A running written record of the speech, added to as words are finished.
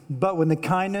But when the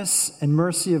kindness and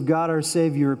mercy of God our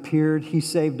Savior appeared, He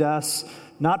saved us,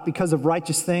 not because of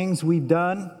righteous things we've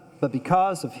done, but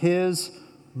because of His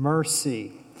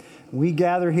mercy. We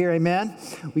gather here, amen?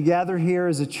 We gather here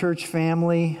as a church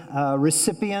family,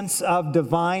 recipients of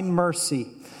divine mercy.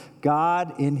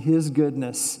 God, in His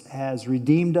goodness, has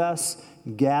redeemed us,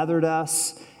 gathered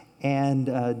us, and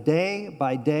day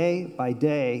by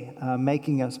day,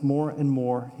 making us more and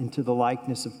more into the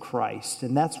likeness of Christ.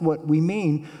 And that's what we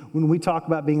mean when we talk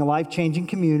about being a life-changing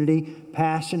community,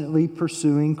 passionately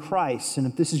pursuing Christ. And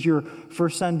if this is your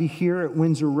first Sunday here at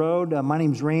Windsor Road, my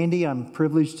name's Randy. I'm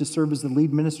privileged to serve as the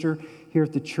lead minister here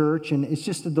at the church, and it's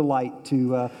just a delight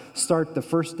to start the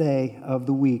first day of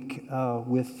the week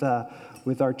with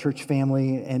our church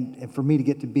family and for me to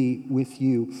get to be with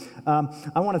you.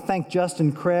 I want to thank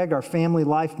Justin Craig, our family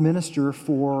life minister,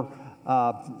 for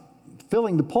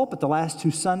filling the pulpit the last 2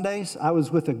 Sundays. I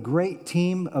was with a great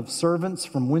team of servants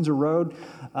from Windsor Road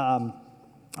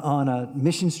on a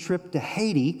missions trip to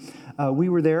Haiti. We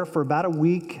were there for about a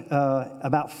week,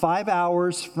 about 5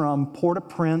 hours from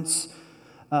Port-au-Prince.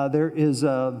 There is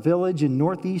a village in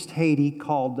northeast Haiti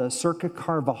called Cirque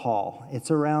Carvajal.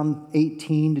 It's around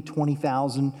 18 to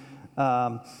 20,000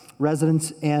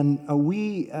 residents, and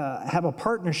we have a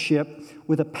partnership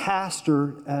with a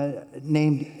pastor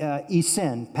named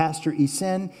Pastor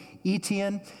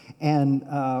Etienne, and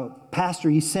Pastor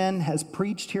Etienne has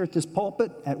preached here at this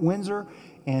pulpit at Windsor,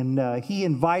 and he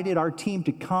invited our team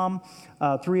to come.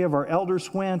 3 of our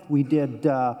elders went. We did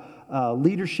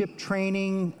leadership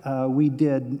training. We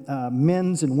did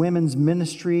men's and women's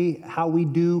ministry, how we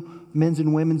do men's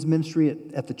and women's ministry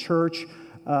at the church.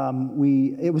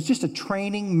 It was just a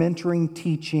training, mentoring,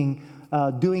 teaching,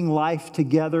 doing life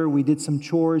together. We did some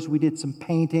chores. We did some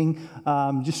painting,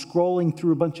 just scrolling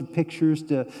through a bunch of pictures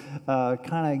to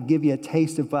kind of give you a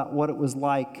taste about what it was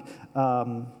like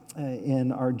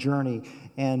in our journey.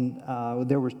 And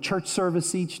there was church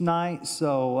service each night,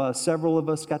 so several of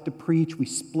us got to preach. We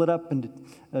split up into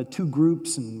 2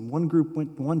 groups, and one group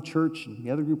went to one church, and the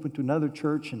other group went to another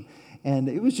church, and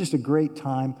it was just a great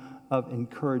time of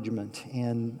encouragement.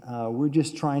 And we're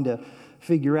just trying to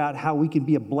figure out how we can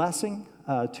be a blessing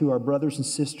to our brothers and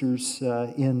sisters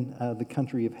in the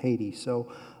country of Haiti.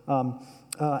 So,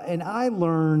 and I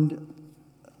learned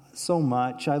so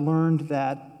much. I learned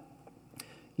that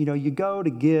you go to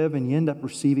give and you end up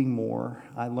receiving more.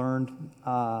 I learned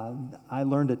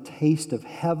a taste of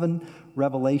heaven.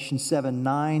 Revelation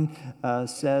 7:9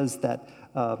 says that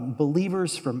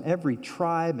believers from every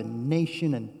tribe and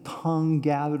nation and tongue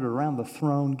gathered around the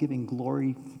throne, giving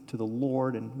glory to the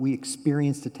Lord, and we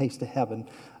experienced a taste of heaven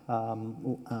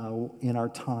in our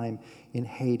time in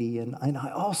Haiti. And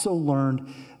I also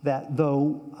learned that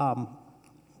though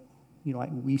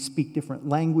we speak different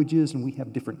languages and we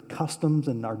have different customs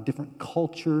and our different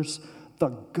cultures, the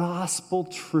gospel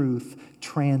truth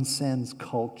transcends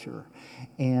culture.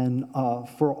 And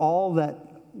for all that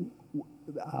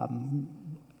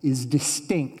is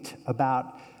distinct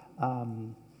about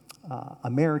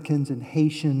Americans and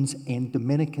Haitians and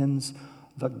Dominicans,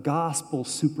 the gospel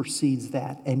supersedes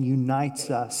that and unites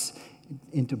us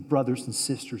into brothers and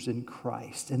sisters in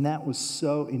Christ. And that was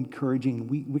so encouraging.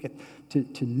 We get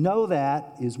to know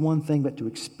that is one thing, but to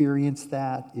experience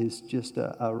that is just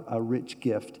a rich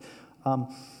gift. And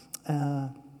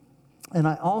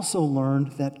I also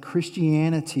learned that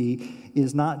Christianity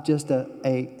is not just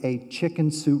a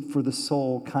chicken soup for the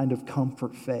soul kind of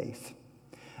comfort faith.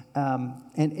 And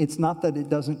it's not that it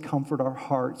doesn't comfort our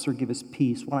hearts or give us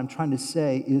peace. What I'm trying to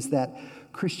say is that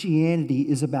Christianity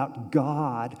is about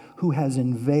God who has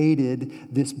invaded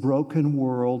this broken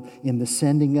world in the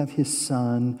sending of His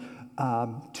Son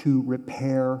to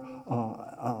repair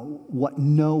what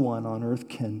no one on earth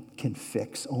can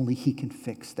fix. Only He can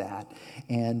fix that.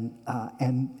 And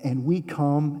we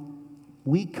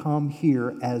come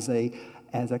here as a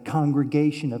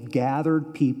congregation of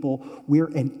gathered people. We're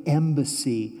an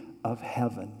embassy of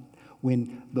heaven.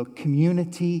 When the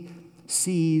community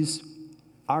sees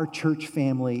our church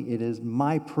family, it is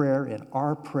my prayer and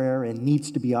our prayer and needs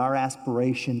to be our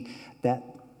aspiration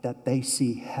that they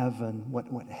see heaven, what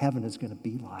heaven is going to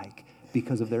be like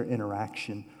because of their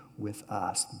interaction with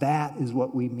us. That is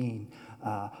what we mean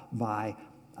by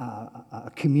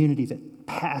a community that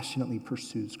passionately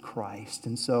pursues Christ.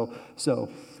 And so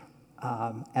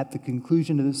at the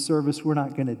conclusion of this service, we're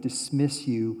not going to dismiss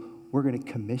you. We're going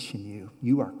to commission you.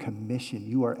 You are commissioned.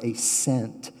 You are a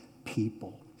sent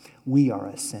people. We are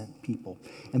a sent people.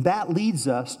 And that leads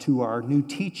us to our new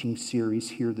teaching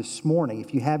series here this morning.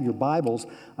 If you have your Bibles,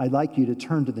 I'd like you to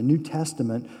turn to the New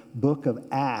Testament book of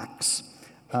Acts.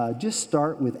 just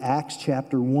start with Acts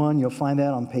chapter 1. You'll find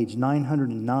that on page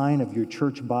 909 of your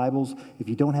church Bibles. If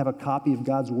you don't have a copy of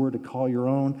God's Word to call your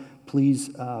own, please,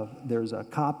 there's a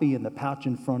copy in the pouch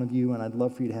in front of you, and I'd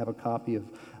love for you to have a copy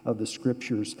of the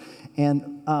Scriptures.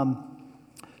 And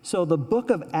so the book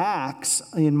of Acts,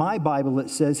 in my Bible, it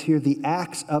says here, the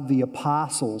Acts of the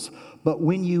Apostles. But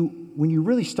when you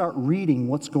really start reading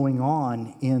what's going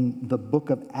on in the book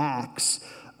of Acts,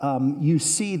 you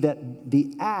see that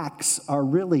the Acts are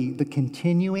really the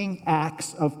continuing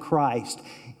acts of Christ.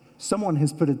 Someone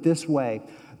has put it this way: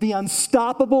 the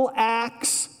unstoppable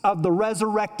acts of the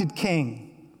resurrected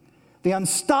King. The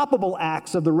unstoppable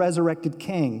acts of the resurrected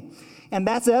King. And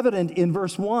that's evident in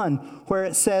verse 1, where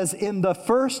it says, in the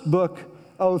first book,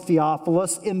 O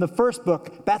Theophilus, in the first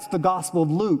book, that's the Gospel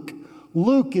of Luke.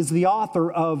 Luke is the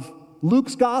author of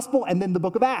Luke's Gospel and then the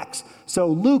book of Acts. So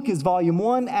Luke is volume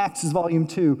 1, Acts is volume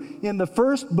 2. In the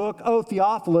first book, O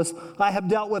Theophilus, I have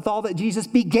dealt with all that Jesus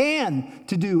began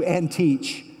to do and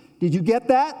teach. Did you get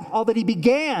that? All that he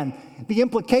began. The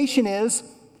implication is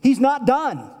he's not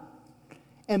done.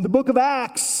 And the book of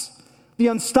Acts, the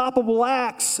unstoppable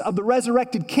acts of the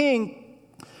resurrected King,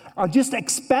 are just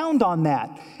expound on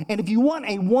that. And if you want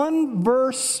a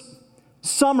one-verse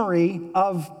summary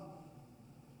of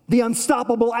the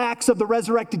unstoppable acts of the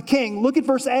resurrected King, look at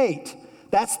verse 8.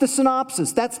 That's the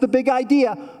synopsis. That's the big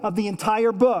idea of the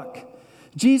entire book.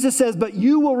 Jesus says, but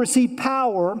you will receive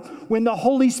power when the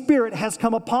Holy Spirit has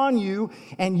come upon you,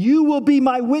 and you will be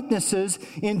my witnesses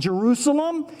in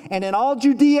Jerusalem and in all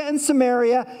Judea and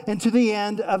Samaria and to the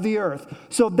end of the earth.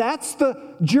 So that's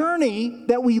the journey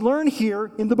that we learn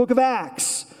here in the book of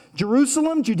Acts.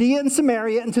 Jerusalem, Judea, and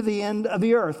Samaria, and to the end of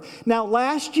the earth. Now,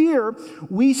 last year,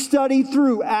 we studied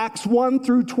through Acts 1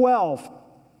 through 12.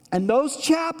 And those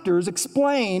chapters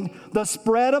explained the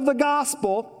spread of the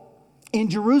gospel in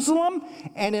Jerusalem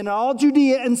and in all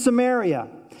Judea and Samaria.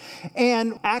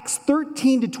 And Acts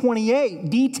 13 to 28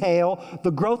 detail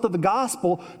the growth of the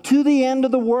gospel to the end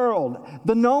of the world,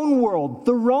 the known world,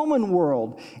 the Roman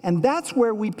world. And that's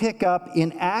where we pick up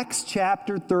in Acts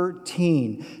chapter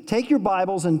 13. Take your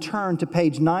Bibles and turn to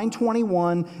page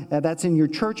 921. That's in your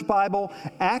church Bible.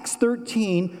 Acts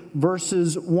 13,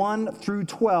 verses 1 through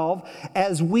 12.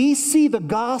 As we see the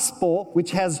gospel,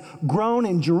 which has grown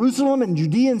in Jerusalem and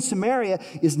Judea and Samaria,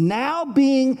 is now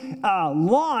being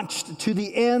launched to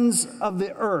the ends of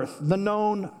the earth, the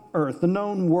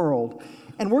known world.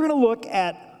 And we're going to look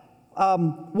at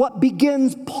what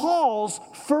begins Paul's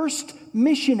first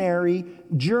missionary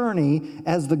journey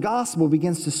as the gospel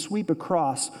begins to sweep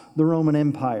across the Roman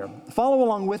Empire. Follow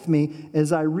along with me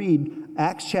as I read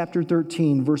Acts chapter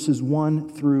 13, verses 1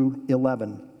 through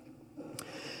 11.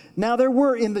 Now there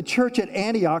were in the church at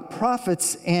Antioch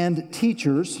prophets and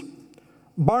teachers: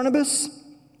 Barnabas,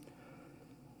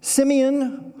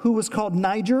 Simeon, who was called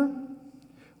Niger,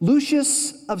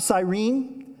 Lucius of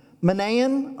Cyrene,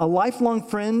 Manaen, a lifelong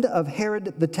friend of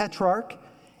Herod the Tetrarch,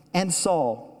 and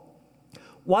Saul.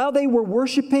 While they were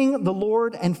worshiping the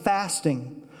Lord and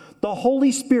fasting, the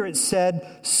Holy Spirit said,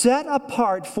 "Set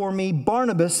apart for me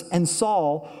Barnabas and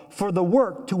Saul for the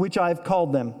work to which I have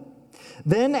called them."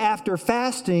 Then after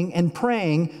fasting and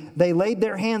praying, they laid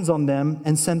their hands on them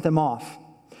and sent them off.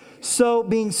 So,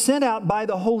 being sent out by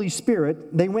the Holy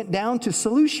Spirit, they went down to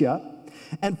Seleucia,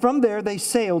 and from there they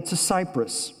sailed to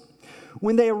Cyprus.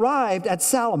 When they arrived at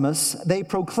Salamis, they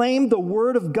proclaimed the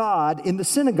word of God in the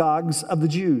synagogues of the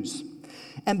Jews,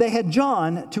 and they had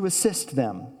John to assist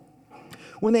them.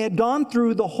 When they had gone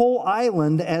through the whole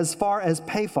island as far as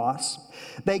Paphos,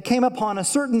 they came upon a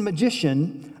certain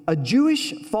magician, a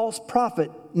Jewish false prophet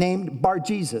named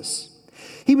Bar-Jesus.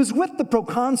 He was with the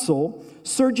proconsul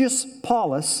Sergius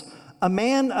Paulus, a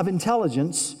man of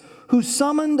intelligence, who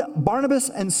summoned Barnabas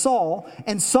and Saul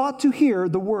and sought to hear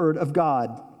the word of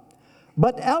God.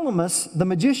 But Elymas, the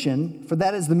magician, for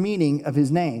that is the meaning of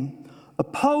his name,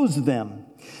 opposed them,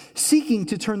 seeking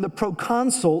to turn the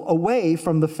proconsul away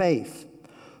from the faith.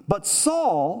 But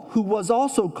Saul, who was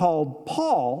also called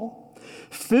Paul,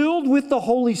 filled with the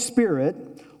Holy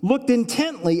Spirit, looked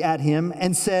intently at him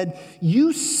and said,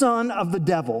 "You son of the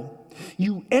devil,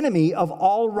 you enemy of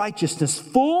all righteousness,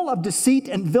 full of deceit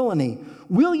and villainy,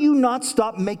 will you not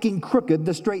stop making crooked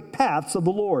the straight paths of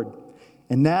the Lord?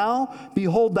 And now,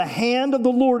 behold, the hand of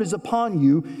the Lord is upon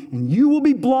you, and you will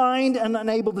be blind and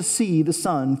unable to see the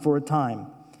sun for a time."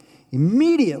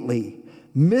 Immediately,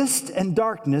 mist and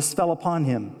darkness fell upon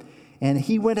him, and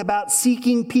he went about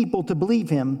seeking people to lead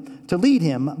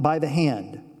him by the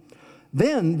hand.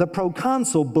 Then the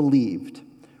proconsul believed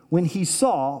when he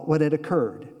saw what had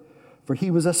occurred, for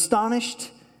he was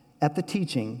astonished at the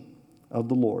teaching of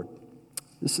the Lord.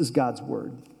 This is God's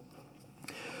word.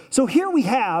 So here we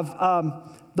have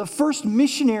the first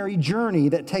missionary journey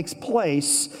that takes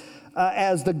place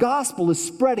as the gospel is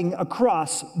spreading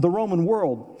across the Roman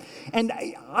world. And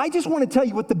I just want to tell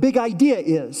you what the big idea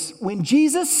is. When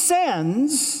Jesus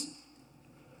sends,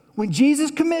 when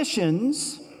Jesus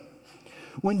commissions,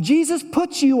 when Jesus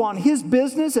puts you on his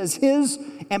business as his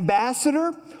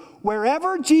ambassador,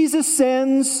 wherever Jesus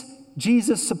sends,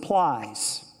 Jesus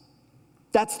supplies.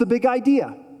 That's the big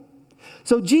idea.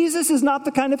 So Jesus is not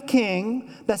the kind of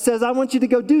king that says, I want you to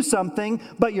go do something,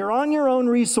 but you're on your own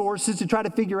resources to try to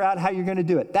figure out how you're going to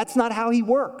do it. That's not how he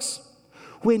works.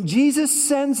 When Jesus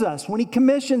sends us, when he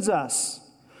commissions us,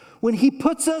 when he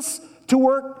puts us to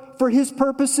work for his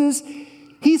purposes,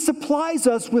 he supplies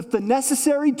us with the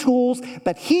necessary tools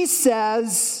that he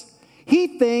says,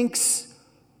 he thinks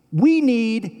we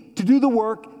need to do the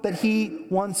work that he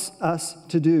wants us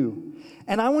to do.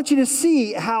 And I want you to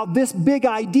see how this big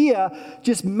idea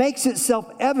just makes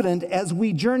itself evident as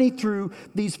we journey through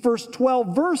these first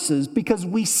 12 verses, because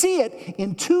we see it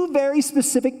in two very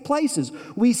specific places.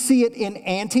 We see it in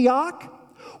Antioch,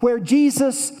 where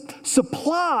Jesus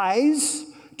supplies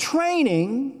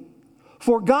training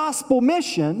for gospel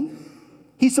mission.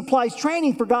 He supplies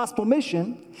training for gospel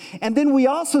mission. And then we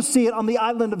also see it on the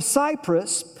island of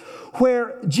Cyprus,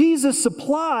 where Jesus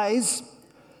supplies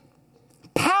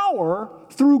power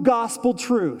through gospel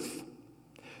truth.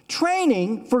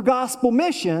 Training for gospel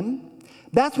mission,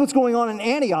 that's what's going on in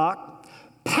Antioch.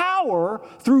 Power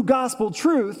through gospel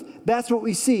truth, that's what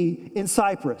we see in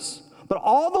Cyprus. But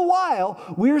all the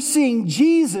while, we're seeing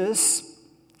Jesus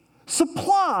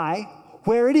supply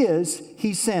where it is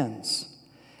he sends.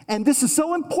 And this is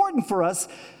so important for us.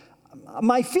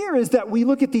 My fear is that we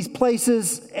look at these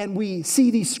places and we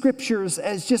see these scriptures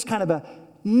as just kind of a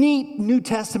neat New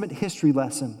Testament history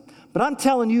lesson. But I'm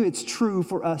telling you, it's true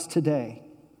for us today.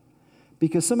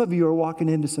 Because some of you are walking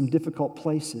into some difficult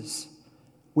places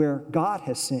where God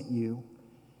has sent you,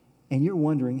 and you're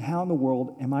wondering, how in the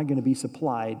world am I going to be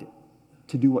supplied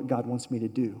to do what God wants me to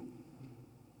do?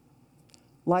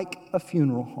 Like a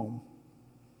funeral home.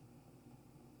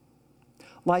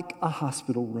 Like a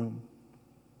hospital room.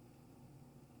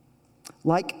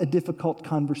 Like a difficult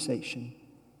conversation.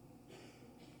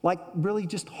 Like really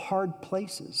just hard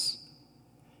places.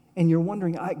 And you're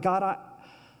wondering, God,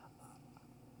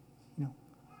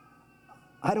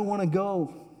 I don't want to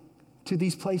go to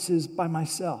these places by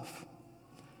myself.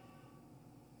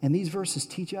 And these verses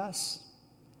teach us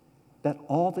that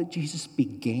all that Jesus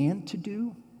began to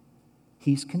do,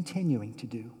 he's continuing to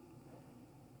do.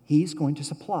 He's going to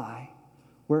supply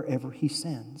wherever he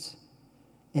sends.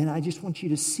 And I just want you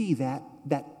to see that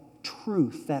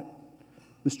truth that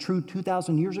was true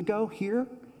 2,000 years ago here,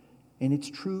 and it's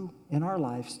true in our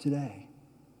lives today.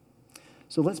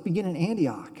 So let's begin in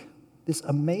Antioch, this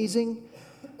amazing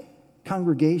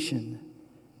congregation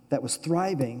that was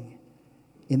thriving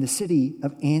in the city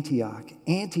of Antioch.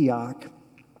 Antioch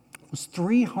was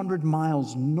 300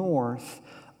 miles north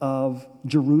of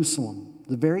Jerusalem.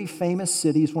 The very famous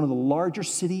city is one of the larger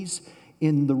cities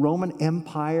in the Roman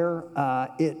Empire.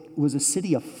 It was a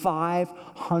city of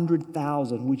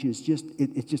 500,000, which is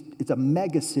it's a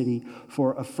mega city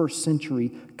for a first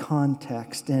century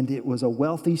context. And it was a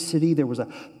wealthy city. There was a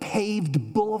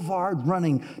paved boulevard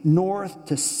running north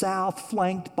to south,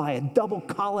 flanked by a double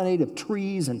colonnade of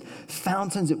trees and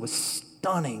fountains. It was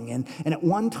stunning. And at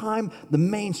one time, the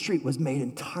main street was made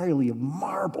entirely of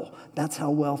marble. That's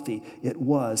how wealthy it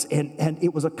was. And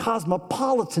it was a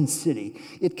cosmopolitan city.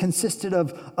 It consisted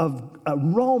of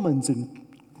Romans and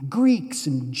Greeks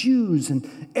and Jews and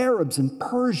Arabs and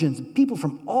Persians, and people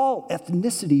from all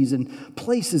ethnicities and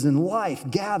places in life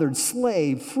gathered,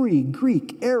 slave, free,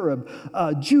 Greek, Arab,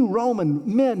 Jew,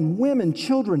 Roman, men, women,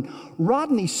 children.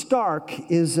 Rodney Stark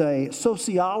is a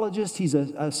sociologist. He's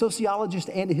a sociologist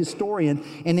and a historian.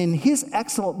 And in his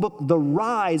excellent book, The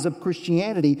Rise of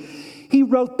Christianity, he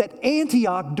wrote that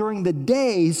Antioch during the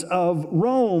days of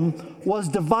Rome was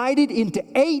divided into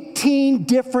 18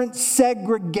 different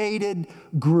segregated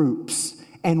groups.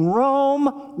 And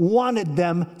Rome wanted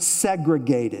them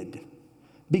segregated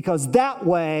because that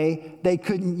way they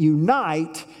couldn't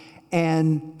unite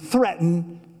and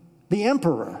threaten the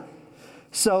emperor.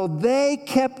 So they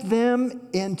kept them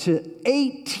into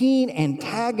 18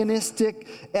 antagonistic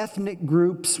ethnic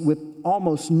groups with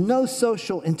almost no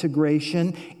social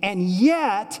integration. And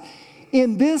yet,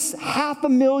 in this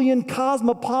 500,000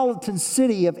 cosmopolitan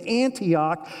city of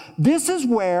Antioch, this is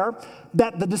where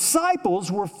that the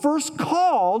disciples were first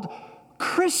called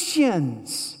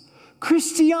Christians,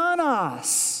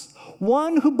 Christianos.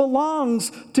 one who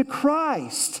belongs to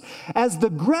Christ. As the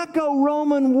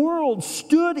Greco-Roman world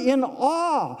stood in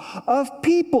awe of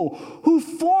people who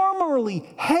formerly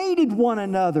hated one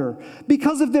another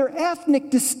because of their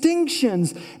ethnic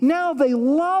distinctions, now they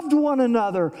loved one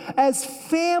another as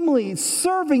families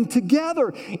serving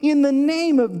together in the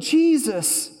name of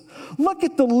Jesus. Look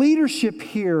at the leadership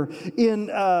here in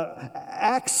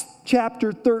Acts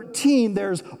chapter 13.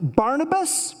 There's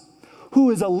Barnabas, who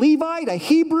is a Levite, a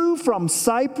Hebrew from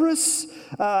Cyprus.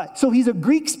 So he's a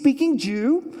Greek-speaking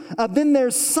Jew. Then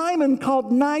there's Simon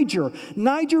called Niger.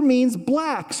 Niger means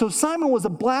black. So Simon was a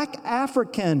black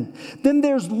African. Then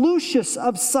there's Lucius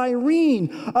of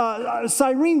Cyrene.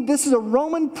 Cyrene, this is a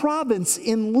Roman province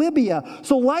in Libya.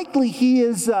 So likely he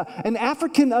is an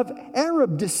African of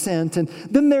Arab descent. And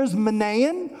then there's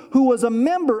Manaen, who was a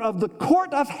member of the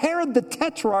court of Herod the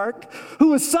Tetrarch, who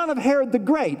was son of Herod the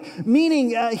Great,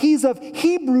 meaning he's of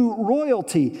Hebrew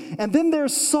royalty. And then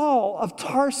there's Saul of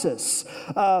Tarsus,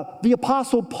 the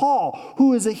Apostle Paul,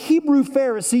 who is a Hebrew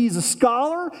Pharisee. He's a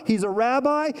scholar, he's a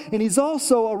rabbi, and he's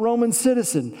also a Roman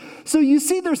citizen. So you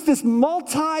see there's this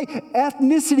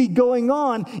multi-ethnicity going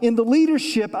on in the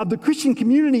leadership of the Christian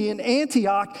community in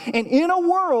Antioch, and in a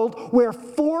world where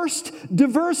forced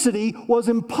diversity was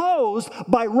imposed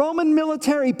by Roman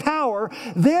military power,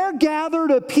 there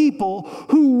gathered a people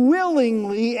who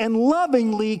willingly and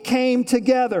lovingly came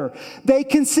together. They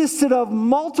consisted of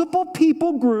multiple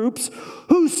people groups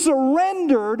who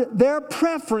surrendered their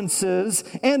preferences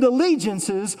and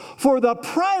allegiances for the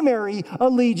primary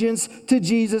allegiance to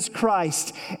Jesus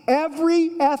Christ.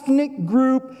 Every ethnic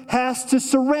group has to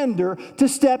surrender to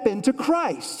step into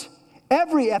Christ.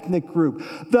 Every ethnic group.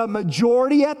 The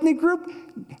majority ethnic group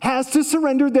has to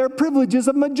surrender their privileges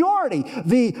of majority.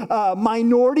 The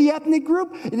minority ethnic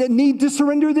group need to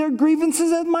surrender their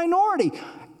grievances as minority.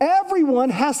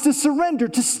 Everyone has to surrender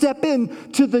to step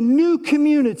into the new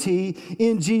community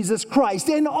in Jesus Christ.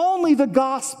 And only the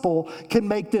gospel can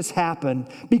make this happen,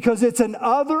 because it's an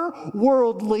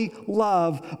otherworldly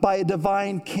love by a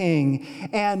divine king.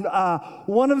 And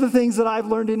one of the things that I've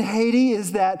learned in Haiti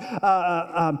is that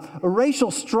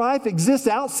racial strife exists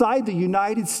outside the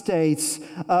United States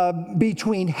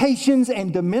between Haitians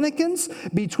and Dominicans,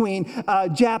 between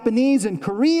Japanese and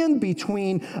Korean,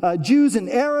 between Jews and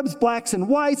Arabs, blacks and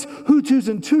whites, Hutus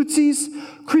and Tutsis.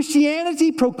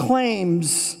 Christianity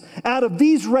proclaims out of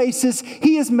these races,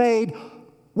 he has made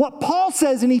what Paul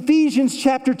says in Ephesians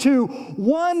chapter 2,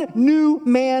 one new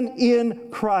man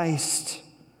in Christ.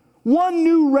 One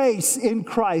new race in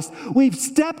Christ. We've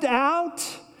stepped out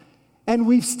and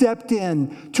we've stepped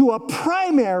in to a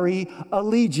primary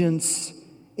allegiance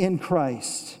in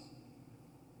Christ.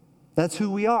 That's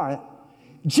who we are.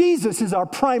 Jesus is our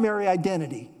primary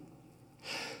identity.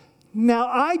 Now,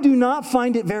 I do not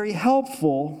find it very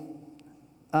helpful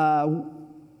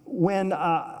when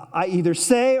I either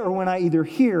say or when I either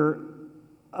hear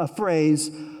a phrase,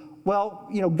 well,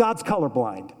 God's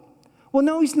colorblind. Well,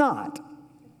 no, he's not.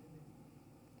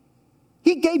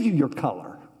 He gave you your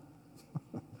color.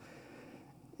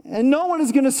 And no one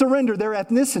is going to surrender their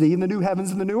ethnicity in the new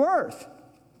heavens and the new earth.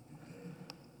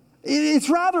 It's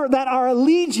rather that our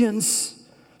allegiance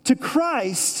to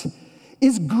Christ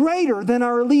is greater than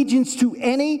our allegiance to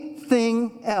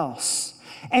anything else.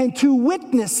 And to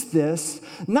witness this,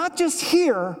 not just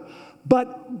here,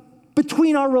 but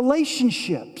between our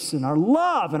relationships and our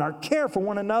love and our care for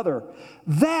one another,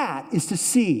 that is to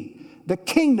see the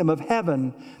kingdom of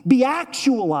heaven be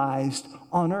actualized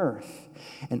on earth.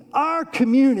 And our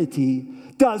community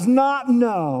does not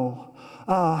know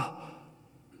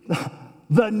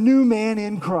the new man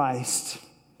in Christ.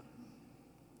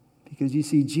 Because you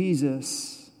see,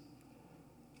 Jesus,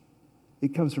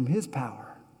 it comes from his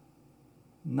power,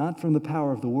 not from the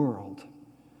power of the world.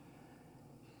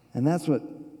 And that's what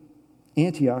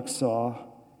Antioch saw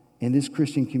in this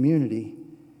Christian community.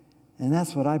 And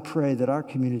that's what I pray that our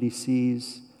community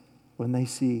sees when they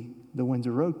see the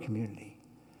Windsor Road community.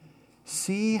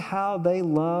 See how they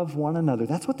love one another.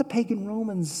 That's what the pagan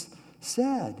Romans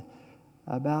said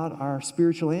about our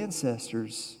spiritual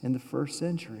ancestors in the first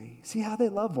century. See how they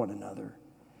love one another.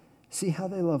 See how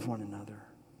they love one another.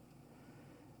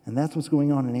 And that's what's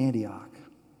going on in Antioch.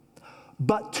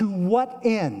 But to what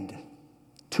end?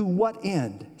 To what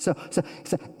end? So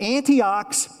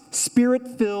Antioch's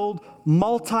spirit-filled,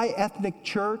 multi-ethnic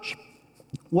church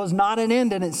was not an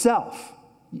end in itself.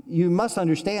 You must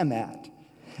understand that.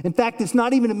 In fact, it's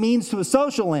not even a means to a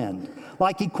social end,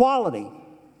 like equality.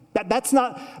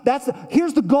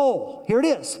 Here's the goal. Here it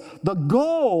is. The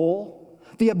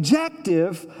The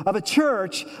objective of a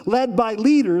church led by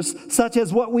leaders such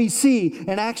as what we see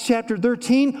in Acts chapter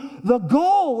 13, the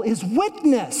goal is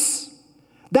witness.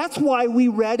 That's why we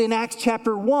read in Acts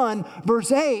chapter 1,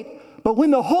 verse 8, but when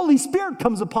the Holy Spirit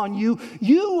comes upon you,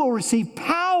 you will receive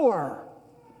power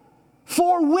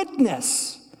for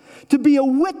witness, to be a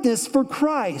witness for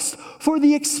Christ, for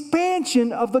the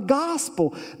expansion of the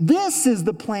gospel. This is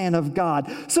the plan of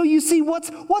God. So you see,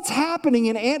 what's happening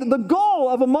in Antioch? The goal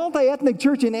of a multi-ethnic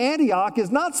church in Antioch is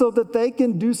not so that they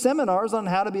can do seminars on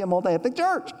how to be a multi-ethnic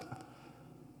church.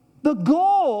 The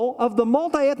goal of the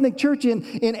multi-ethnic church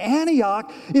in Antioch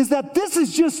is that this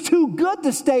is just too good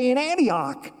to stay in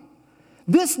Antioch.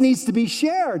 This needs to be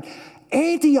shared.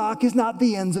 Antioch is not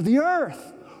the ends of the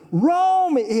earth.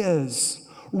 Rome is.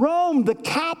 Rome, the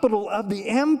capital of the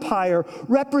empire,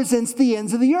 represents the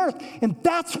ends of the earth. And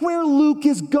that's where Luke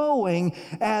is going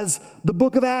as the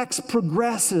book of Acts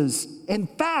progresses. In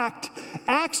fact,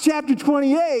 Acts chapter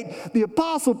 28, the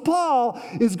Apostle Paul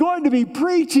is going to be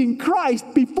preaching Christ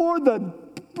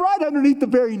right underneath the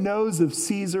very nose of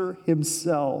Caesar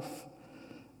himself.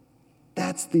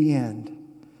 That's the end.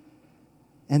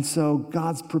 And so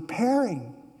God's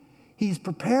preparing. He's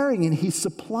preparing and he's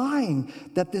supplying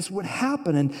that this would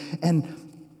happen.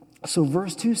 And so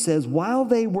verse 2 says, while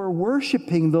they were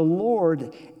worshiping the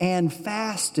Lord and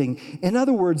fasting, in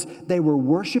other words, they were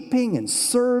worshiping and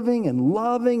serving and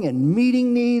loving and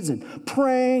meeting needs and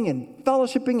praying and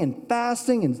fellowshipping and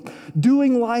fasting and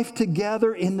doing life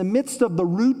together in the midst of the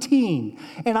routine.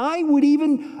 And I would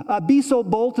even be so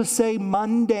bold to say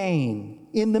mundane.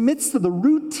 In the midst of the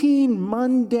routine,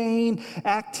 mundane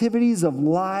activities of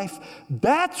life,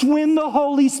 that's when the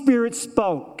Holy Spirit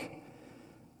spoke.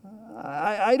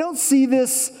 I don't see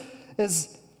this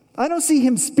as, I don't see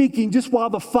him speaking just while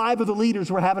the 5 of the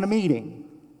leaders were having a meeting.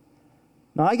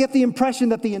 Now, I get the impression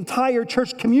that the entire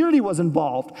church community was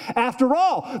involved. After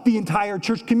all, the entire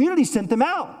church community sent them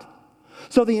out.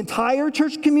 So the entire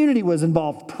church community was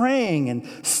involved, praying and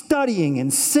studying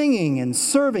and singing and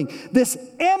serving. This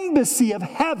embassy of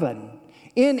heaven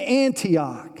in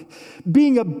Antioch,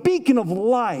 being a beacon of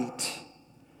light.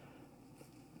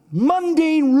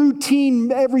 Mundane,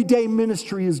 routine, everyday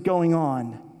ministry is going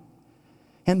on.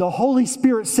 And the Holy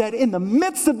Spirit said, in the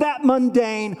midst of that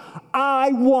mundane,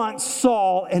 I want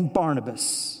Saul and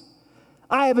Barnabas.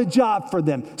 I have a job for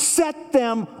them. Set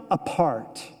them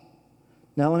apart.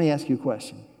 Now, let me ask you a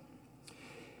question.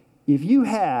 If you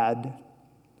had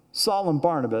Saul and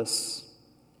Barnabas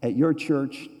at your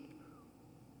church,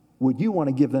 would you want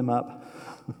to give them up?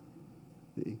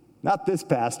 Not this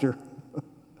pastor.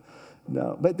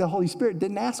 No, but the Holy Spirit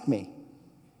didn't ask me.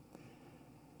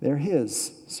 They're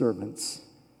his servants.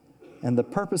 And the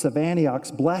purpose of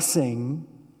Antioch's blessing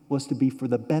was to be for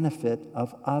the benefit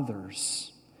of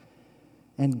others.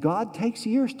 And God takes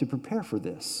years to prepare for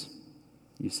this,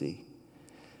 you see.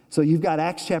 So you've got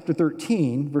Acts chapter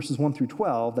 13, verses 1 through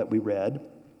 12 that we read.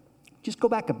 Just go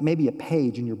back maybe a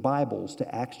page in your Bibles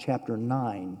to Acts chapter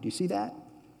 9. Do you see that?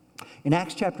 In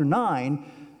Acts chapter 9,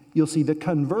 you'll see the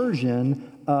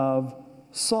conversion of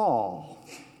Saul.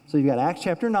 So you've got Acts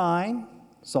chapter 9,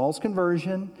 Saul's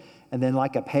conversion, and then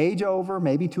like a page over,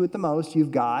 maybe 2 at the most,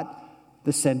 you've got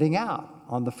the sending out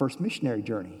on the first missionary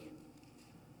journey.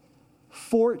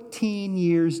 14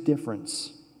 years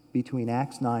difference between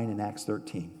Acts 9 and Acts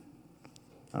 13.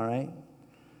 All right?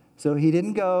 So he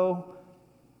didn't go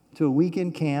to a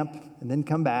weekend camp and then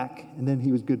come back and then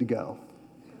he was good to go.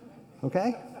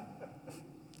 Okay?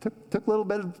 Took a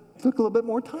little bit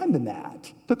more time than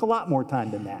that. Took a lot more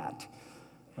time than that.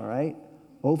 All right?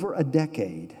 Over a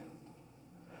decade.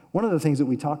 One of the things that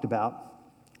we talked about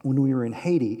when we were in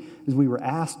Haiti is we were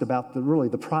asked about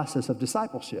the process of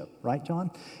discipleship, right,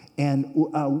 John? And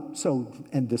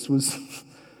this was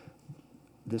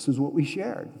this is what we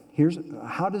shared. Here's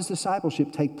how does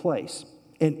discipleship take place,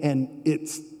 and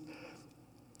it's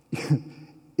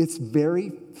it's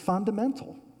very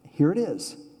fundamental. Here it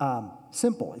is,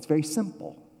 simple. It's very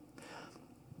simple.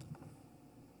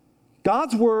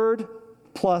 God's word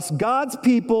plus God's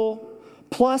people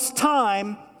plus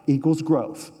time equals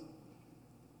growth.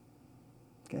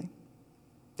 Okay,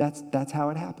 that's how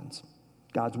it happens.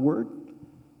 God's word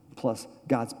plus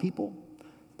God's people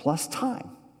plus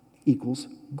time equals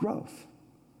growth.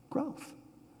 Growth.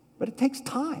 But it takes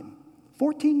time.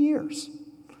 14 years.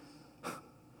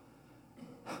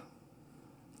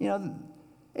 You know,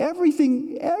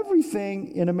 everything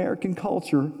in American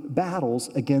culture battles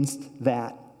against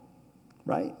that,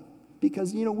 right?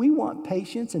 Because, you know, we want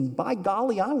patience, and by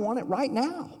golly, I want it right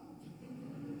now.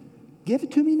 Give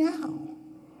it to me now.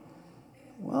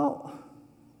 Well,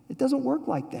 it doesn't work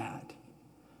like that.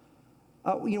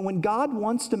 When God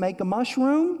wants to make a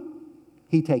mushroom,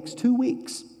 he takes 2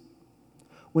 weeks.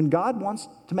 When God wants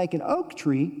to make an oak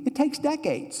tree, it takes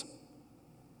decades.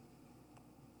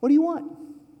 What do you want?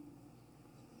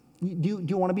 Do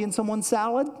you want to be in someone's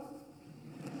salad?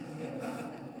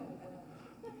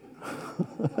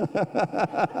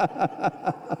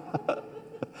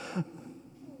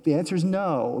 The answer is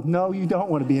no. No, you don't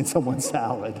want to be in someone's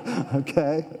salad,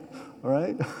 okay? All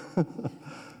right?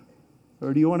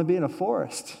 Or do you want to be in a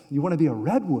forest? You want to be a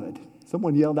redwood.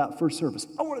 Someone yelled out first service,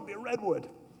 I want to be a redwood.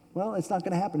 Well, it's not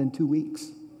going to happen in 2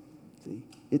 weeks. See,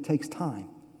 it takes time.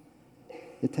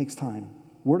 It takes time.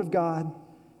 Word of God,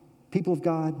 people of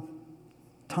God,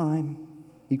 time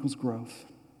equals growth.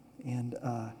 And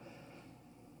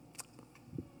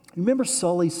remember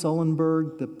Sully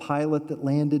Sullenberg, the pilot that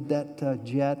landed that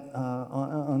jet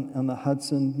on the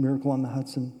Hudson, Miracle on the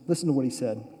Hudson? Listen to what he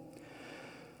said.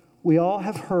 We all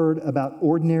have heard about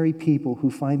ordinary people who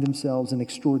find themselves in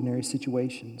extraordinary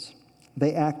situations.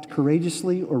 They act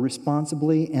courageously or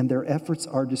responsibly, and their efforts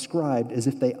are described as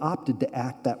if they opted to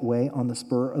act that way on the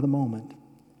spur of the moment.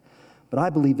 But I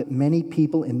believe that many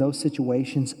people in those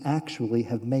situations actually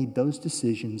have made those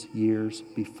decisions years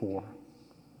before.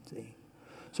 See?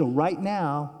 So right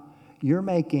now, you're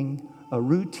making a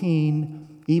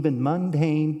routine, even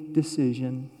mundane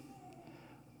decision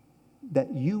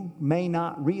that you may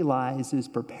not realize is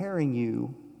preparing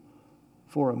you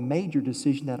for a major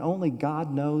decision that only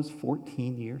God knows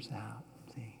 14 years out.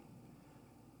 See?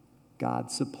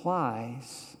 God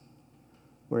supplies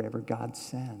wherever God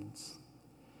sends.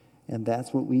 And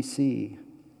that's what we see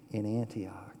in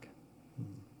Antioch.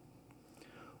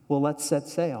 Well, let's set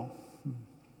sail,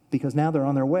 because now they're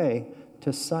on their way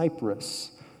to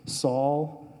Cyprus,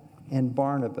 Saul and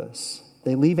Barnabas.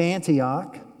 They leave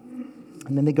Antioch,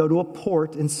 and then they go to a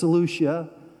port in Seleucia.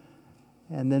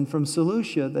 And then from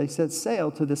Seleucia, they set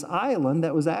sail to this island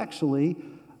that was actually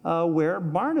where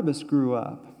Barnabas grew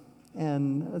up.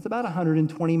 And it's about a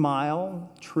 120-mile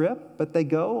trip, but they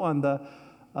go on the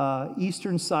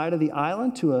eastern side of the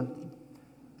island to a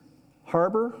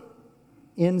harbor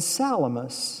in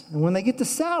Salamis. And when they get to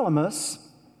Salamis,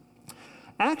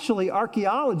 actually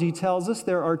archaeology tells us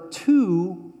there are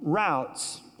 2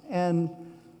 routes. And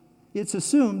it's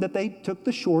assumed that they took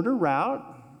the shorter route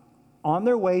on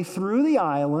their way through the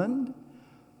island,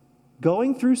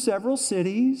 going through several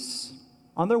cities,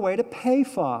 on their way to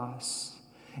Paphos.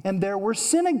 And there were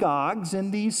synagogues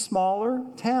in these smaller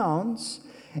towns,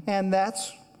 and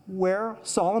that's where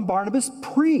Saul and Barnabas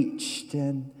preached.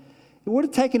 And it would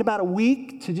have taken about a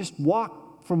week to just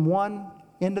walk from one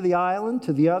end of the island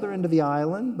to the other end of the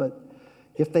island, but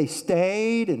if they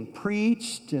stayed and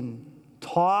preached and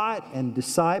taught and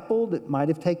discipled, it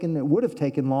would have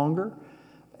taken longer.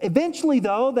 Eventually,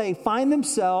 though, they find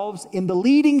themselves in the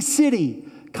leading city,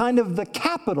 kind of the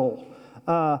capital,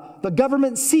 the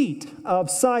government seat of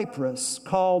Cyprus,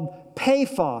 called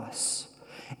Paphos.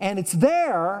 And it's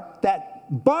there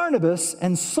that Barnabas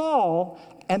and Saul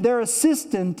and their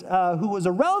assistant, who was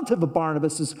a relative of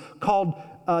Barnabas, is called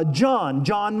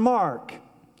John Mark.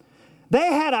 They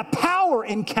had a power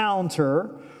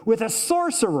encounter with a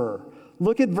sorcerer.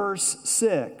 Look at verse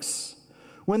 6.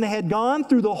 When they had gone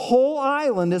through the whole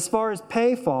island as far as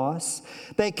Paphos,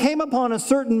 they came upon a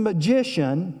certain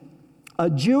magician, a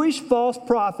Jewish false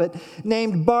prophet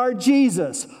named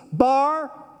Bar-Jesus,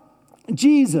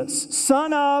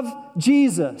 son of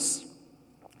Jesus.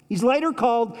 He's later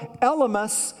called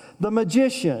Elymas the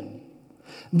magician.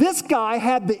 This guy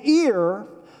had the ear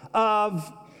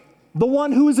of the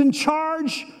one who was in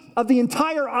charge of the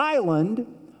entire island,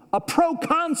 a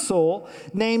proconsul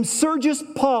named Sergius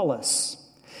Paulus.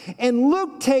 And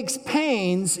Luke takes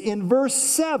pains in verse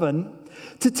 7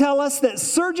 to tell us that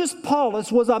Sergius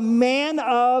Paulus was a man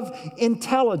of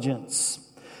intelligence.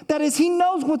 That is, he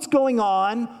knows what's going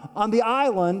on the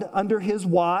island under his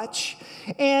watch,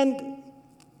 and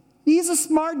he's a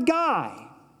smart guy.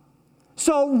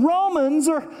 So Romans,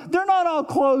 they're not all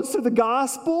closed to the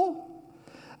gospel.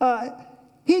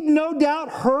 He'd no doubt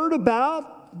heard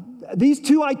about these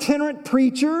 2 itinerant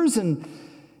preachers, and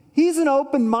he's an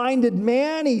open-minded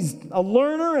man. He's a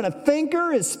learner and a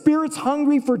thinker. His spirit's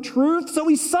hungry for truth, so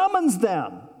he summons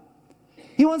them.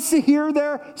 He wants to hear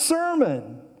their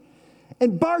sermon.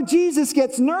 And Bar-Jesus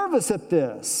gets nervous at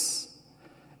this.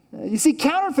 You see,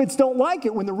 counterfeits don't like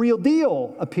it when the real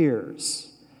deal appears.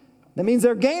 That means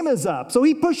their game is up. So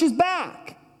he pushes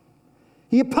back.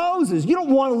 He opposes. You don't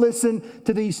want to listen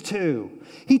to these 2.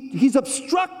 He's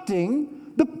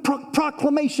obstructing the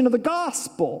proclamation of the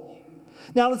gospel.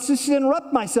 Now, let's just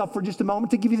interrupt myself for just a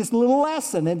moment to give you this little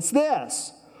lesson. It's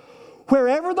this.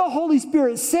 Wherever the Holy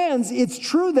Spirit sends, it's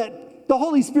true that the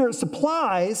Holy Spirit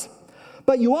supplies,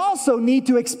 but you also need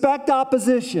to expect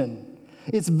opposition.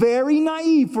 It's very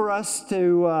naive for us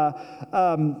to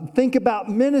think about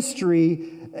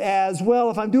ministry as,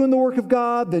 well, if I'm doing the work of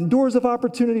God, then doors of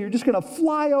opportunity are just going to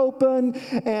fly open,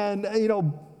 and,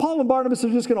 Paul and Barnabas are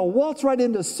just going to waltz right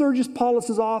into Sergius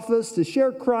Paulus' office to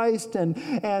share Christ, and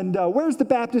where's the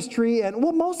baptistry? And,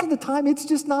 well, most of the time, it's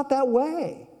just not that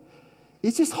way.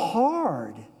 It's just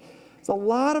hard. It's a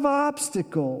lot of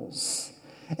obstacles.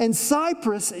 And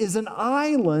Cyprus is an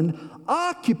island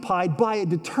occupied by a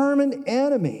determined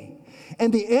enemy.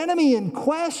 And the enemy in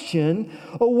question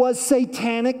was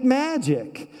satanic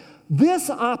magic. This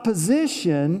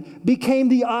opposition became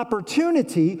the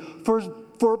opportunity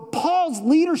for Paul's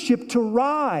leadership to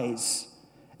rise.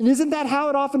 And isn't that how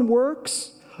it often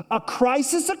works? A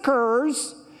crisis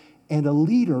occurs and a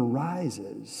leader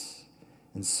rises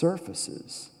and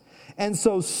surfaces. And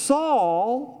so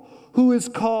Saul, who is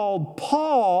called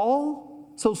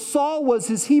Paul, so Saul was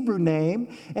his Hebrew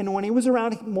name, and when he was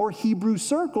around more Hebrew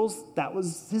circles, that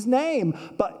was his name.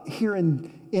 But here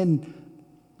in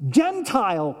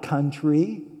Gentile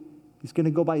country, he's going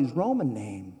to go by his Roman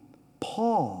name,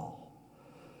 Paul.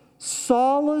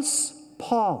 Saulus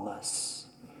Paulus,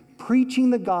 preaching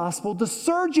the gospel to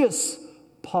Sergius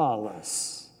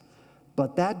Paulus.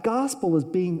 But that gospel is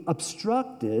being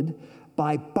obstructed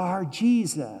by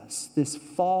Bar-Jesus, this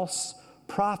false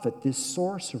prophet, this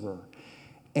sorcerer.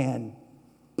 And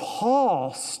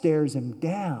Paul stares him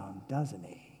down, doesn't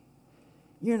he?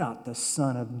 You're not the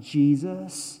son of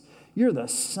Jesus. You're the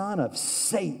son of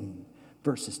Satan,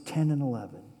 verses 10 and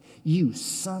 11. You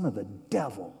son of the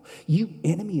devil, you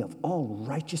enemy of all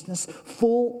righteousness,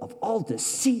 full of all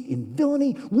deceit and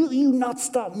villainy, will you not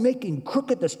stop making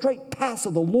crooked the straight paths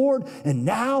of the Lord? And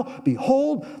now,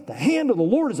 behold, the hand of the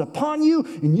Lord is upon you,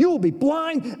 and you will be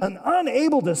blind and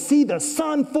unable to see the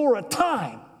sun for a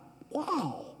time.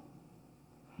 Wow.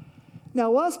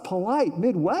 Now, us polite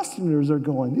Midwesterners are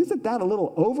going, isn't that a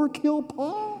little overkill,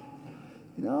 Paul?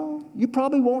 You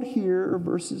probably won't hear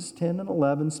verses 10 and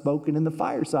 11 spoken in the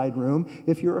fireside room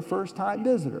if you're a first-time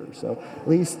visitor. So at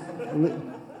least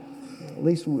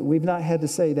least we've not had to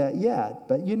say that yet,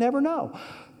 but you never know.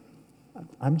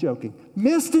 I'm joking.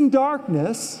 Mist and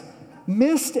darkness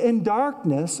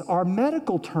are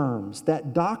medical terms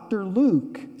that Dr.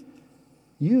 Luke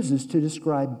uses to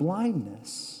describe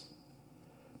blindness.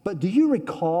 But do you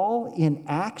recall in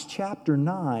Acts chapter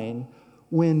 9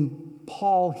 when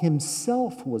Paul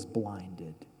himself was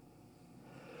blinded?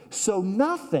 So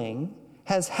nothing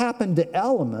has happened to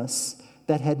Elymas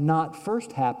that had not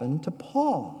first happened to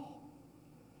Paul.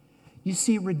 You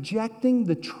see, rejecting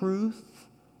the truth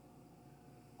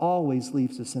always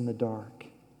leaves us in the dark.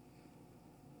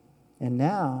 And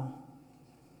now,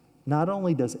 not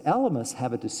only does Elymas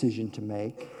have a decision to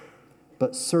make,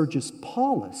 but Sergius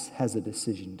Paulus has a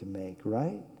decision to make,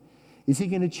 right? Is he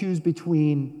going to choose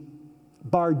between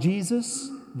Bar-Jesus,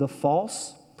 the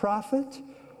false prophet,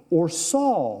 or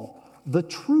Saul, the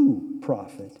true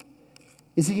prophet?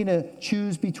 Is he going to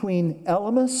choose between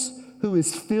Elymas, who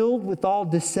is filled with all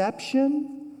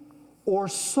deception, or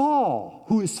Saul,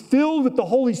 who is filled with the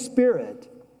Holy Spirit?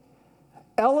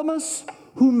 Elymas,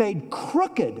 who made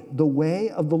crooked the way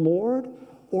of the Lord,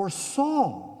 or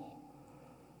Saul,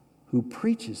 who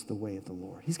preaches the way of the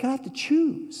Lord? He's going to have to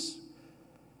choose.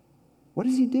 What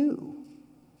does he do?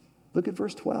 Look at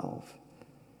verse 12.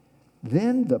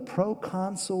 Then the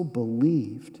proconsul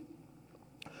believed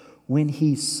when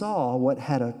he saw what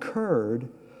had occurred,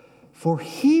 for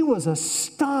he was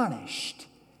astonished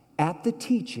at the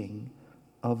teaching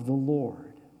of the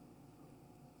Lord.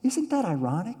 Isn't that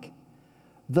ironic?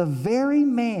 The very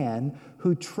man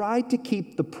who tried to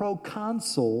keep the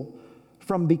proconsul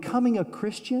from becoming a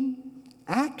Christian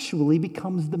actually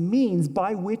becomes the means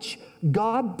by which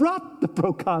God brought the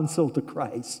proconsul to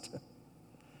Christ.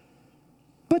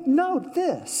 But note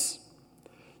this.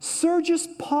 Sergius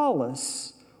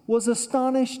Paulus was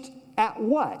astonished at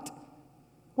what?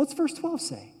 What's verse 12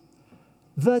 say?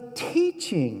 The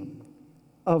teaching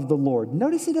of the Lord.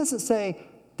 Notice it doesn't say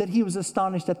that he was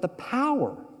astonished at the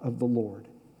power of the Lord.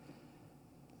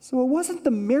 So it wasn't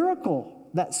the miracle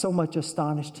that so much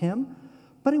astonished him,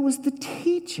 but it was the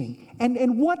teaching.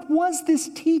 And what was this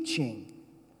teaching?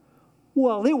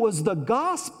 Well, it was the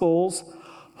gospel's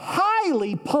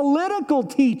highly political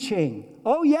teaching.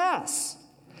 Oh, yes.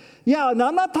 Yeah, now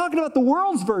I'm not talking about the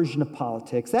world's version of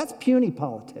politics. That's puny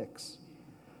politics.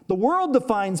 The world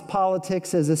defines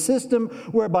politics as a system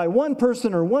whereby one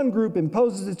person or one group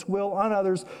imposes its will on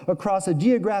others across a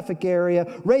geographic area,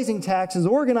 raising taxes,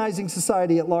 organizing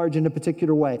society at large in a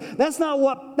particular way. That's not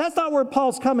where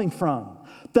Paul's coming from.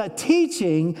 The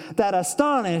teaching that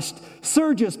astonished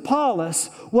Sergius Paulus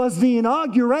was the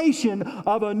inauguration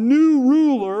of a new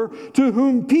ruler to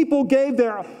whom people gave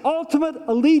their ultimate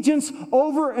allegiance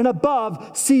over and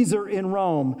above Caesar in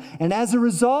Rome. And as a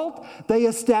result, they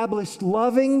established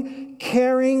loving,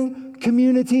 caring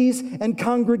communities and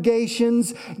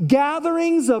congregations,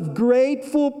 gatherings of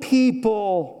grateful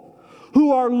people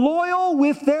who are loyal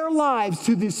with their lives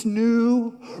to this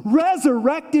new,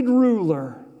 resurrected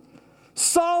ruler.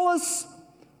 Saulus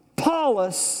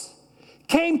Paulus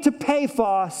came to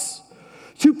Paphos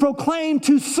to proclaim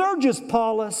to Sergius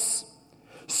Paulus,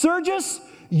 Sergius,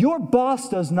 your boss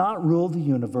does not rule the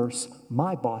universe.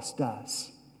 My boss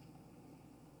does.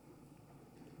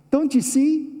 Don't you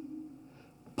see?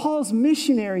 Paul's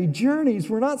missionary journeys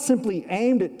were not simply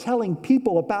aimed at telling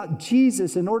people about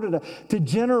Jesus in order to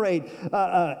generate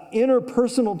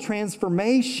interpersonal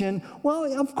transformation.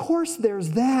 Well, of course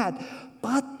there's that.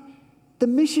 But the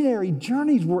missionary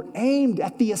journeys were aimed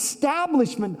at the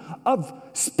establishment of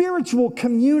spiritual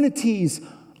communities,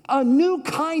 a new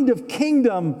kind of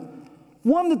kingdom,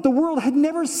 one that the world had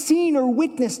never seen or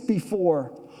witnessed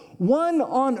before, one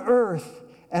on earth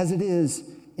as it is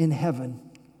in heaven.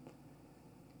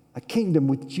 A kingdom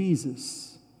with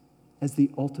Jesus as the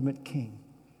ultimate king.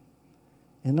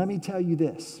 And let me tell you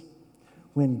this.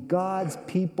 When God's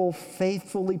people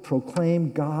faithfully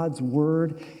proclaim God's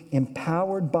word,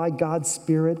 empowered by God's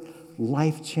Spirit,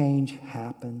 life change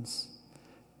happens.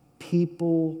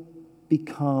 People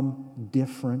become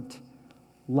different.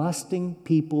 Lusting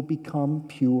people become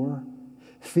pure.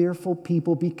 Fearful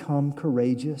people become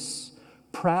courageous.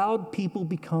 Proud people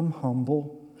become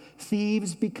humble.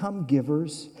 Thieves become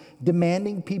givers.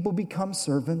 Demanding people become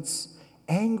servants.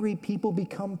 Angry people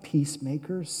become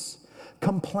peacemakers.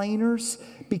 Complainers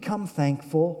become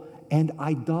thankful, and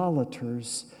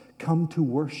idolaters come to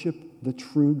worship the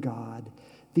true God.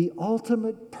 The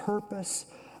ultimate purpose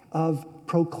of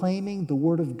proclaiming the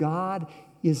Word of God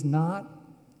is not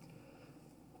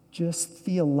just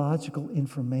theological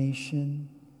information.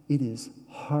 It is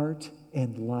heart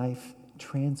and life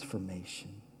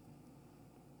transformation.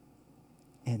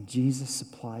 And Jesus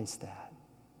supplies that,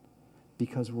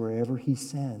 because wherever He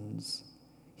sends,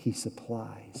 He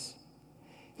supplies.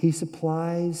 He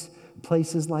supplies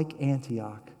places like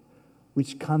Antioch,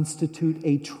 which constitute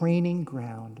a training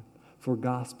ground for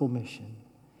gospel mission.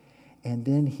 And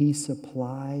then He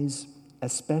supplies,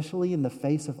 especially in the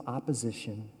face of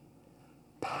opposition,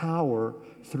 power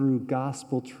through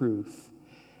gospel truth.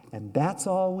 And that's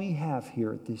all we have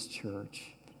here at this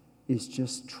church, is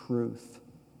just truth.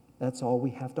 That's all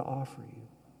we have to offer you.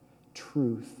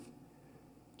 Truth.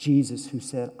 Jesus, who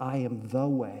said, I am the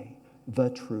way,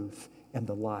 the truth, and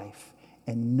the life,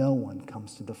 and no one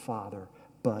comes to the Father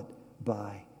but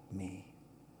by me.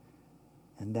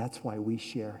 And that's why we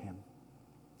share Him.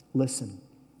 Listen,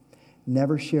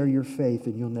 never share your faith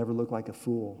and you'll never look like a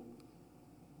fool.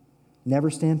 Never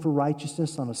stand for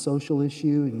righteousness on a social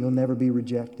issue and you'll never be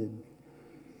rejected.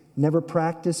 Never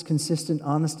practice consistent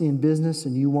honesty in business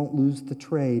and you won't lose the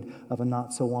trade of a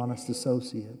not-so-honest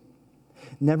associate.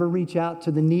 Never reach out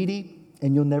to the needy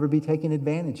and you'll never be taken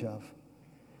advantage of.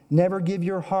 Never give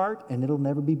your heart, and it'll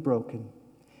never be broken.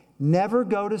 Never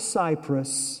go to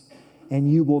Cyprus,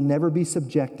 and you will never be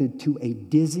subjected to a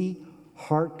dizzy,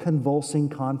 heart-convulsing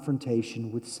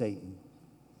confrontation with Satan.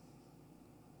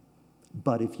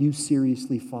 But if you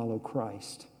seriously follow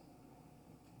Christ,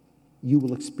 you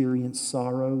will experience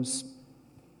sorrows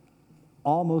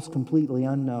almost completely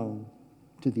unknown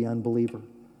to the unbeliever.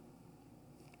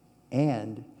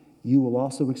 And you will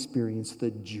also experience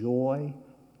the joy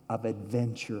of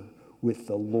adventure with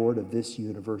the Lord of this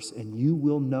universe, and you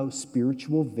will know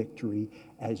spiritual victory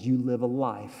as you live a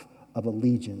life of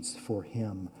allegiance for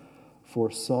Him.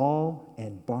 For Saul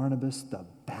and Barnabas, the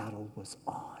battle was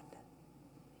on.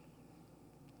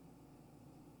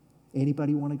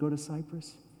 Anybody want to go to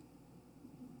Cyprus?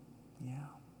 Yeah.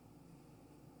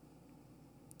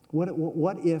 What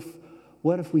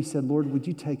if we said, Lord, would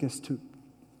you take us to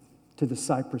the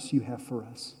Cyprus you have for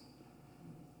us?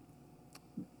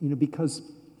 You know, because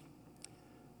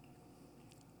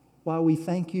while we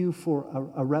thank you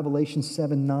for a Revelation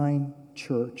 7:9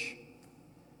 church,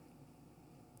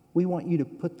 we want you to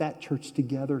put that church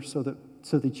together so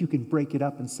that you can break it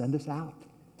up and send us out.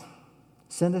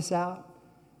 Send us out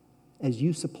as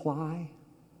you supply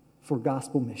for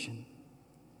gospel mission.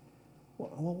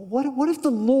 What if the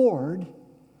Lord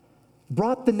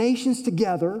brought the nations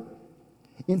together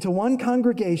into one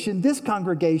congregation, this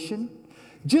congregation,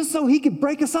 just so He could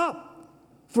break us up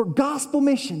for gospel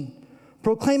mission,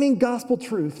 proclaiming gospel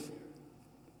truth?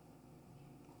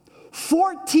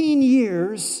 14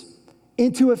 years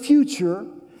into a future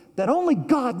that only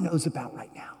God knows about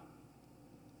right now.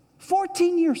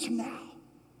 14 years from now,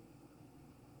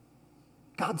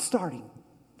 God's starting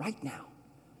right now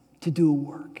to do a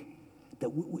work that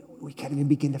we can't even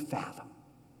begin to fathom.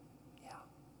 Yeah.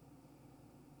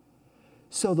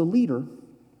 So the leader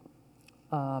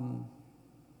of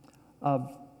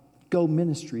Go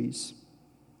Ministries,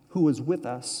 who was with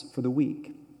us for the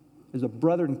week, is a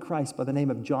brother in Christ by the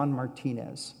name of John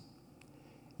Martinez.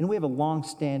 And we have a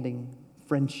long-standing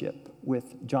friendship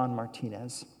with John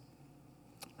Martinez.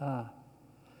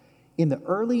 In the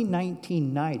early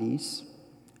 1990s,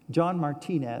 John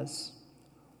Martinez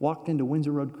walked into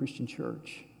Windsor Road Christian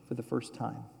Church for the first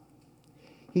time.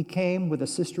 He came with a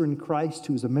sister in Christ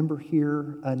who was a member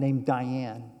here named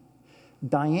Diane.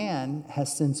 Diane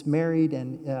has since married,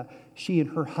 and she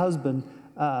and her husband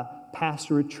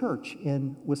pastor a church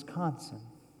in Wisconsin.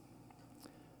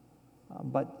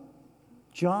 But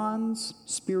John's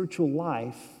spiritual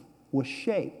life was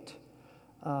shaped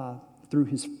through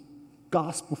his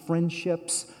gospel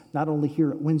friendships, not only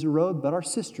here at Windsor Road, but our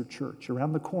sister church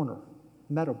around the corner,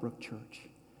 Meadowbrook Church.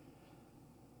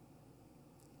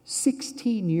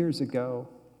 16 years ago,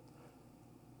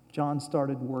 John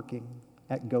started working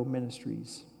at Go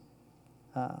Ministries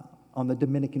on the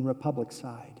Dominican Republic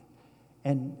side.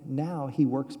 And now he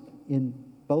works in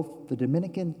both the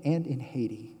Dominican and in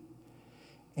Haiti.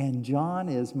 And John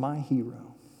is my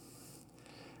hero.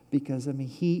 Because, I mean,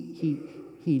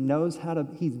 he knows how to,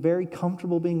 he's very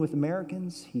comfortable being with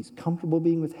Americans. He's comfortable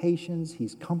being with Haitians.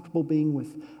 He's comfortable being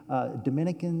with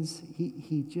Dominicans.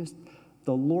 He just,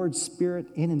 the Lord's Spirit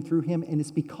in and through him. And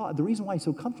it's because, the reason why he's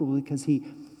so comfortable is because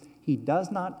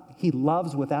he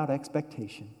loves without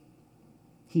expectation.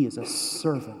 He is a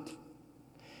servant.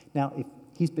 Now, if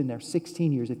he's been there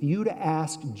 16 years, if you'd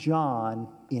asked John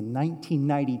in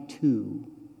 1992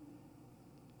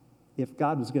 if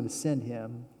God was going to send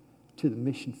him to the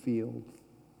mission field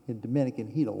in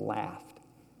Dominican, he'd have laughed.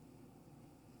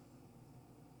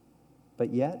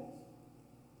 But yet,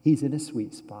 he's in a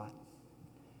sweet spot,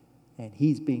 and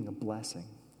he's being a blessing.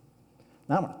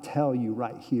 Now, I'm going to tell you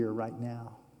right here, right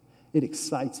now, it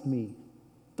excites me,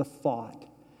 the thought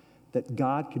that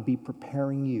God could be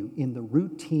preparing you in the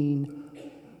routine,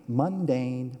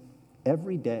 mundane,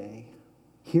 everyday,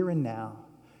 here and now,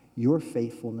 your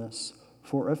faithfulness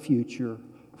for a future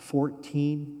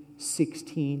 14,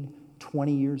 16,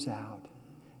 20 years out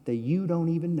that you don't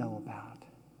even know about.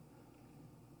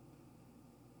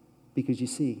 Because you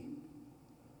see,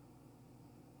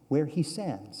 where he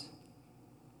sends,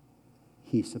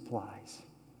 he supplies.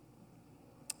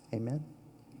 Amen.